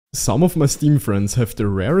Some of my Steam friends have the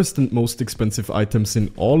rarest and most expensive items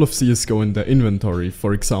in all of CSGO in their inventory,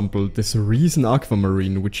 for example this Reason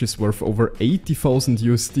Aquamarine which is worth over 80,000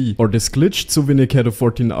 USD, or this glitched Souvenir Kato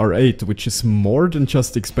 14 R8 which is more than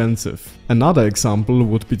just expensive. Another example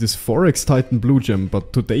would be this Forex Titan Blue Gem,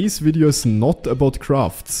 but today's video is not about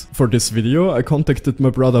crafts. For this video I contacted my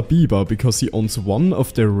brother Biba because he owns one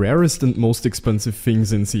of the rarest and most expensive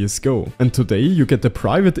things in CSGO. And today you get a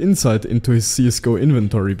private insight into his CSGO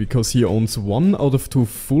inventory because he owns 1 out of 2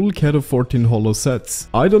 full Kato 14 holo sets.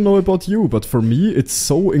 I don't know about you, but for me it's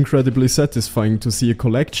so incredibly satisfying to see a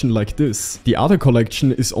collection like this. The other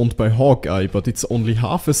collection is owned by Hawkeye, but it's only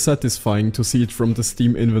half as satisfying to see it from the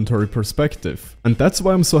Steam inventory perspective. And that's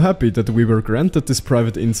why I'm so happy that we were granted this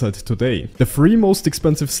private insight today. The 3 most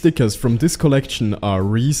expensive stickers from this collection are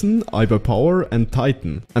Reason, iBuyPower and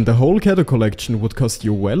Titan. And the whole Kato collection would cost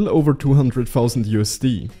you well over 200,000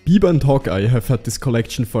 USD. Biba and Hawkeye have had this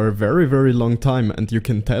collection for a very long time, and you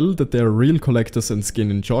can tell that they are real collectors and skin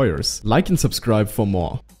enjoyers. Like and subscribe for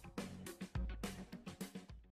more.